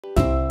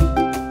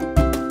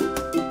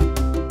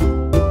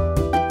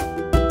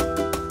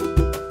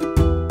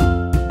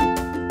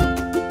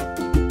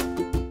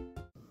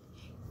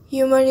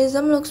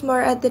Humanism looks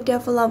more at the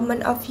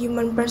development of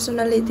human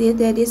personality,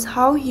 that is,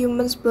 how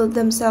humans build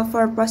themselves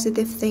for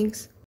positive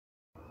things.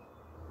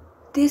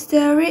 This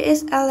theory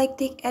is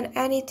eclectic, and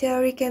any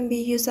theory can be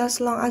used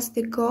as long as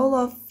the goal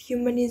of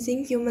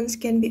humanizing humans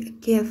can be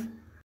achieved.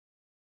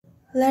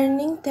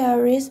 Learning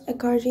theories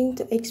according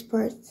to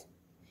experts.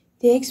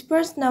 The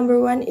experts number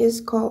 1 is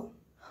Kolb.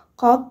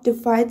 Kolb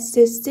divides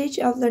the stage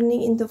of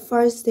learning into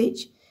 4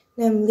 stages,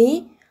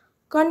 namely,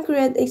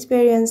 concrete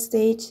experience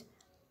stage,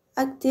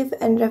 active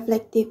and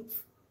reflective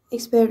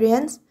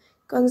experience,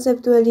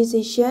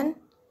 conceptualization,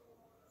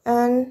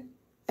 and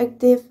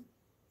active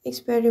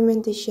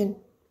experimentation.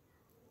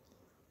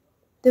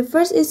 The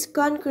first is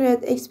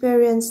concrete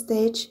experience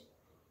stage.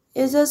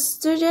 If a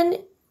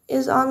student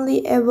is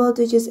only able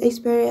to just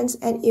experience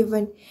an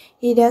event,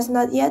 he does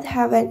not yet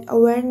have an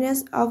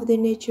awareness of the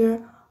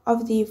nature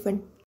of the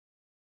event.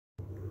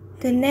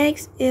 The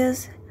next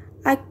is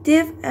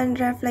active and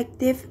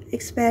reflective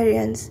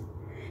experience.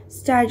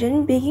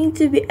 Students begin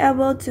to be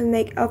able to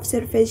make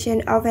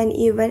observation of an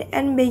event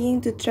and begin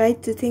to try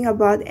to think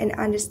about and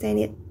understand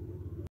it.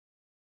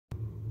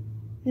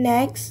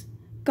 Next,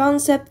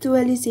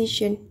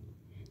 conceptualization.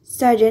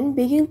 Students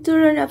begin to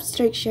learn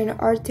abstraction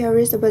or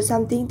theories about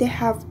something they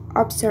have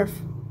observed.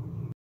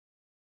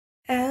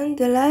 And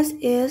the last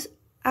is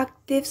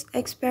active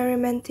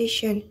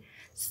experimentation.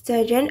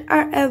 Students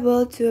are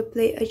able to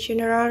apply a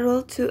general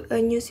rule to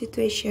a new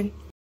situation.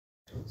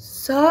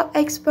 So,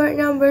 expert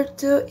number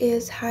 2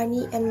 is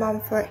Honey and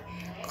Mumford.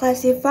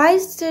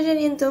 Classifies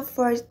students into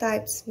 4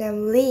 types,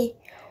 namely,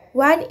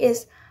 1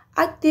 is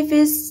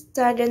activist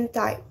student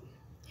type.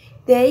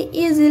 They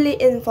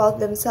easily involve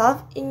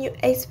themselves in new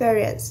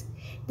experience.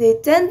 They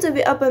tend to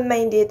be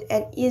open-minded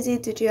and easy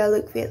to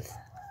dialogue with.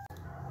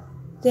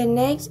 The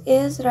next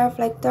is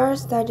reflector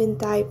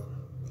student type.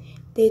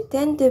 They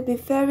tend to be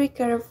very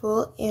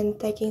careful in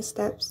taking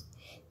steps.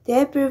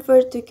 They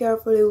prefer to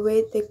carefully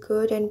weigh the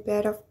good and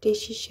bad of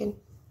decision.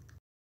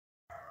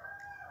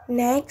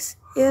 Next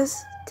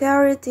is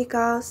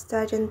theoretical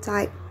student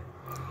type.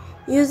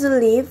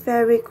 Usually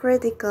very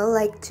critical,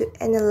 like to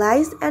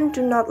analyze and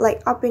do not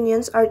like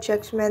opinions or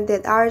judgments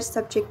that are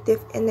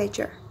subjective in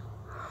nature.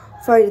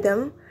 For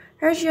them,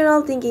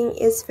 rational thinking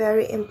is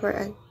very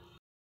important.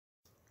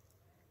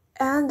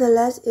 And the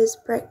last is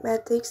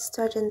pragmatic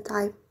student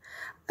type.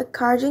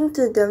 According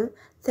to them,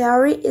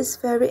 theory is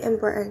very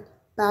important,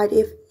 but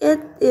if it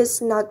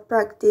is not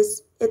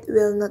practiced, it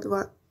will not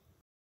work.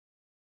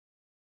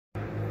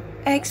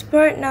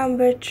 Expert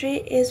number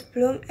 3 is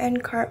Bloom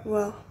and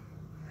Cardwell.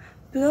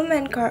 Bloom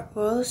and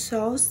Cardwell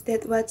shows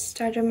that what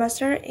student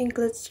master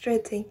includes 3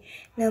 things,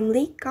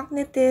 namely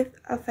cognitive,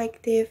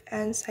 affective,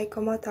 and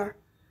psychomotor.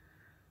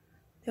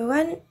 The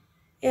one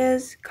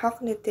is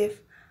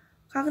cognitive.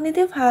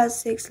 Cognitive has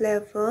 6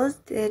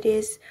 levels, that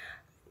is,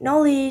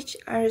 knowledge,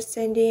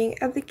 understanding,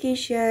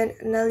 application,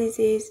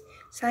 analysis,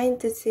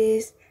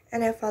 synthesis,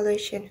 and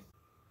evaluation.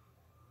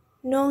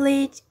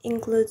 Knowledge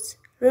includes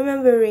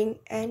remembering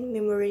and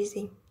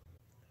memorizing.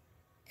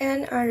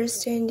 And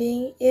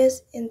understanding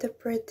is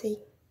interpreting.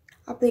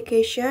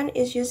 Application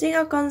is using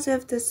a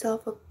concept to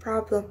solve a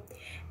problem.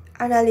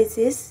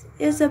 Analysis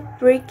is a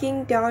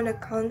breaking down a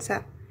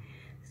concept.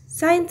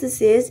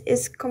 Synthesis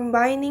is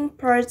combining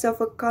parts of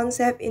a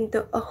concept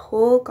into a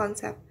whole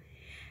concept.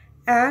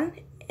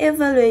 And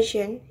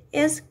evaluation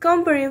is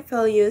comparing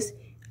values,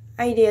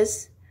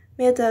 ideas,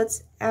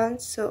 methods,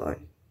 and so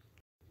on.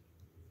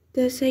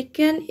 The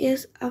second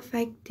is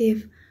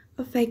affective.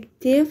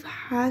 Affective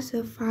has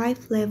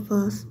 5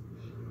 levels.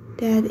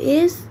 That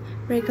is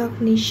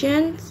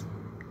recognition,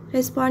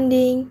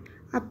 responding,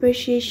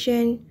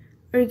 appreciation,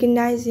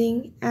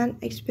 organizing, and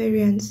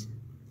experience.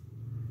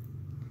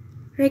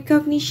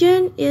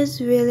 Recognition is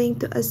willing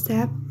to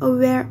accept,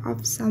 aware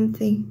of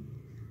something.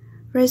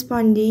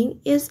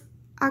 Responding is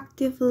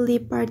actively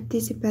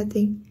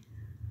participating.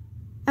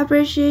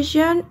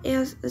 Appreciation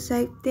is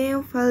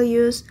accepting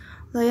values,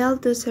 loyal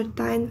to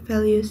certain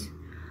values.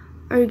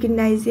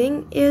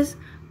 Organizing is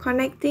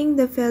connecting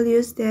the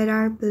values that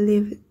are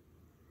believed.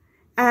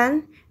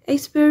 And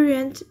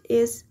experience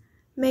is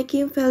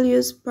making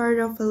values part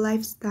of a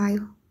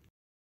lifestyle.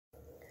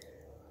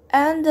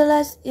 And the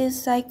last is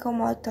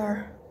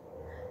psychomotor.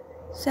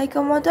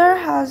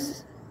 Psychomotor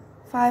has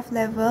 5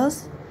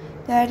 levels,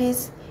 that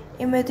is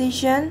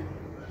imitation,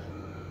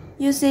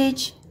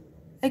 usage,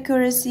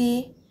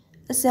 accuracy,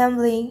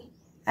 assembling,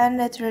 and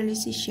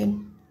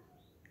naturalization.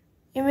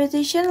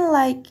 Imitation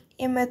like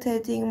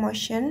imitating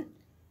motion.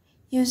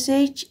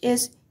 Usage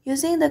is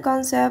using the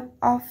concept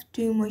of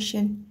doing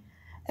motion.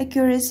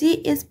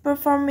 Accuracy is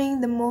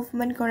performing the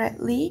movement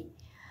correctly.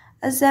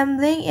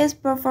 Assembling is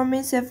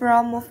performing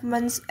several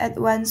movements at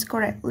once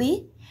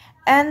correctly.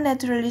 And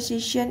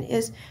naturalization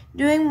is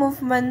doing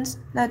movements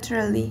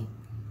naturally.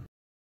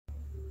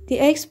 The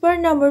expert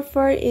number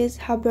 4 is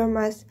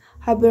Habermas.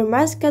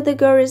 Habermas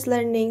categorizes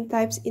learning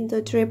types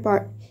into 3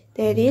 parts,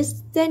 that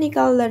is,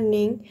 technical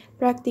learning,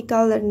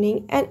 practical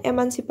learning, and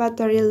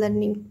emancipatory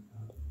learning.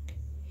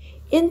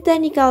 In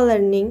technical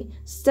learning,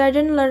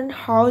 students learn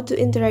how to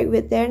interact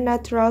with their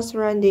natural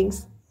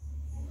surroundings.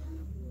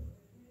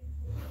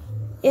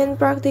 In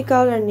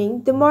practical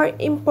learning, the more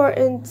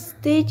important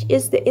stage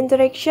is the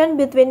interaction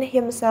between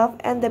himself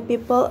and the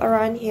people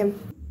around him.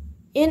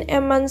 In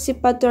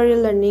emancipatory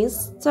learning,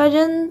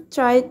 students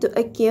try to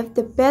achieve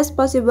the best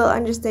possible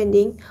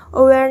understanding,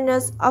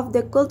 awareness of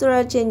the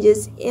cultural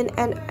changes in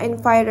an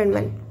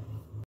environment.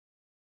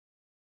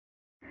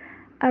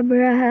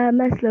 Abraham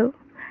Maslow.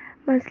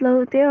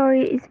 Maslow's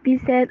theory is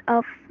based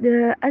on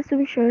the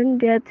assumption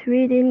that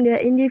within the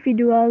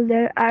individual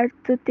there are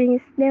two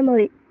things,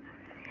 namely,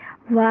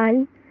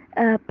 one,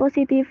 a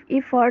positive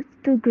effort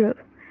to grow,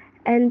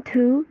 and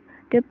two,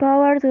 the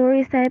power to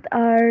reset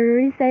or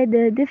reset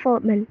the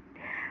development.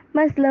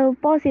 Maslow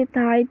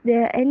posited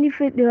the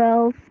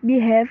individual's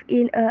behave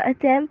in an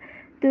attempt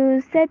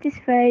to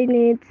satisfy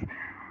needs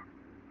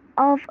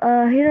of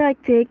a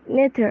hierarchic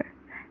nature.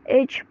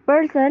 Each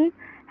person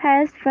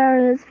has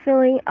various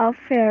feelings of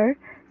fear,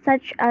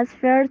 such as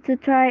fear to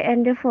try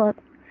and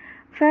develop,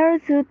 fear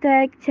to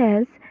take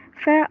chance,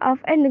 fear of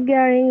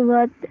endangering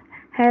what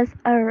has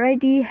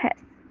already has,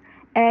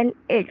 and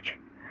each.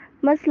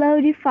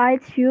 Maslow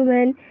divides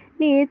human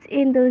needs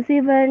into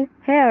 7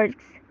 hierarchies.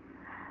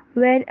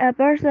 When a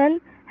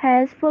person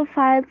has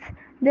fulfilled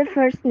the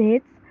first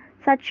needs,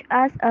 such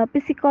as a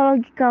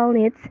physiological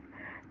needs,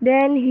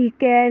 then he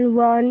can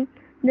want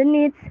the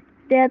needs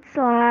that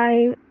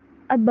lie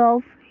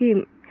above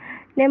him,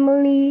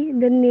 namely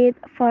the need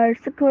for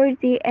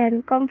security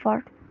and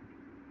comfort.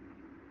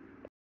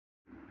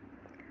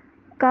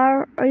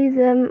 Carl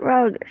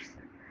Rogers.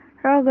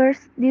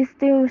 Rogers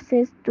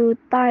distinguishes two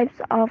types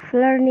of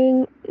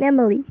learning,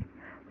 namely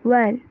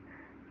 1.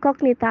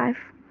 Cognitive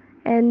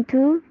and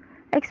 2.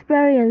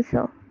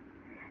 Experiential.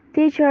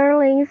 Teacher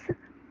links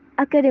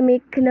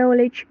academic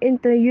knowledge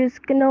into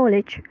useful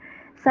knowledge,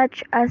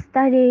 such as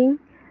studying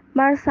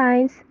math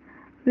science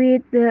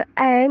with the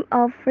aim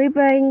of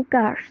repairing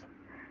cars.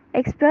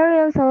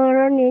 Experiential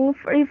learning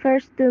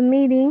refers to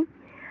meeting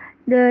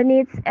the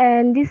needs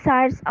and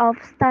desires of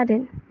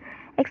students.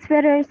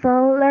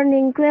 Experiential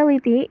learning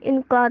quality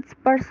includes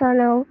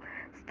personal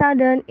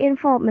student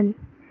involvement,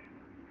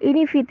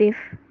 initiative,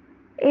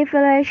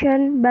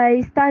 evaluation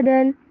by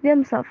students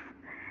themselves,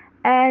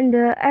 and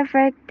the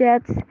effect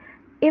that's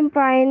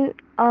imprint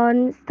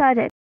on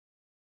students.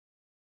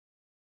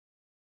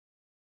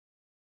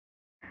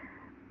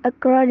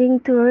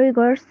 According to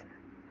Rigors,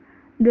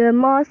 the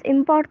most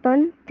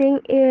important thing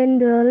in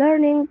the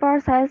learning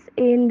process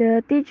is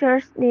the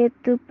teachers need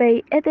to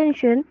pay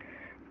attention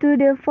to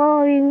the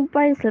following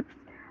principles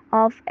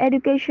of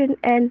education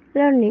and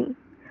learning.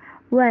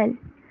 1.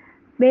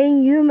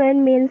 Being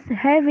human means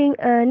having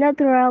a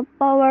natural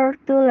power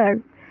to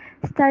learn.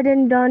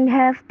 Students don't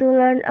have to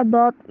learn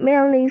about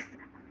meaningless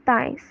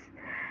things.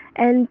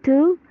 And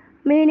 2.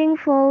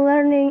 Meaningful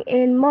learning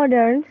in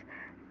modern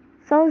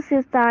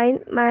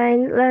society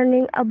means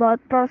learning about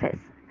process.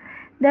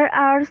 There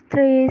are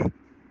three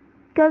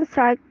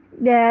constructs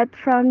that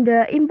form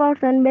the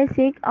important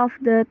basic of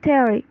the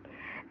theory,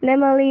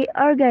 namely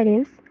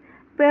organisms,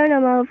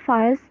 paranormal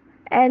files,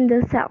 and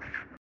the self.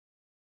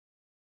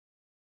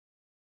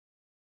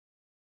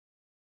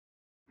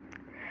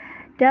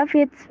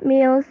 David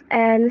Mills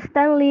and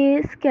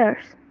Stanley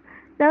Scarce.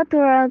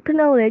 Natural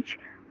knowledge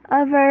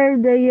over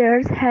the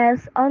years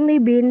has only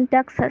been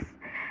discussed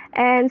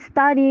and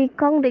studied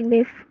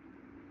cognitive,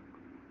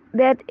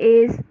 that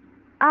is,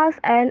 as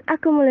an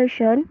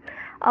accumulation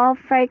of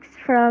facts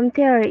from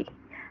theory.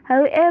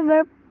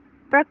 However,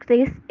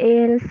 practice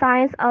in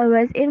science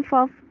always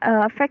involves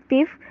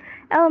affective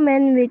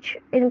element which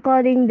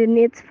including the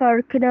needs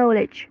for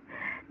knowledge,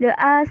 the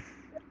acts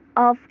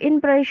of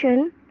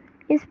inspiration,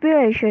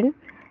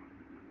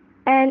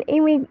 and,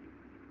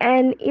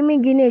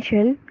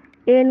 imagination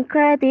in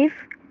creative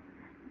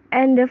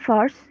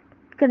endeavors,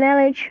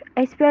 knowledge,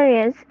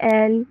 experience,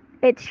 and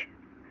age.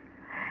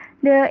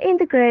 The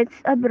integrated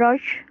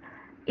approach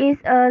is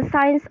a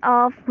science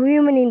of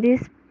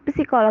humanities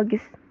psychology,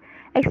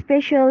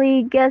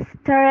 especially guest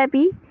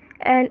therapy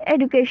and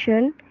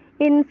education,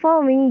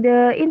 involving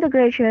the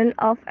integration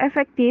of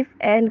affective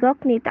and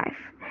cognitive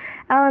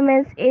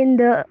elements in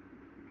the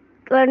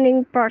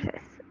learning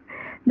process.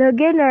 The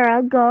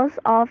general goals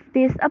of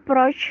this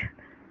approach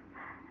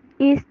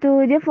is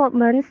to develop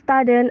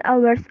students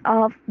aware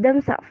of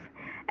themselves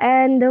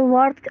and the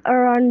world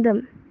around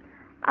them,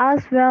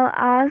 as well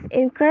as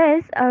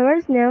increase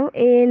awareness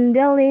in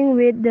dealing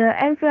with the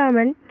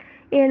environment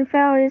in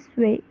various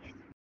ways.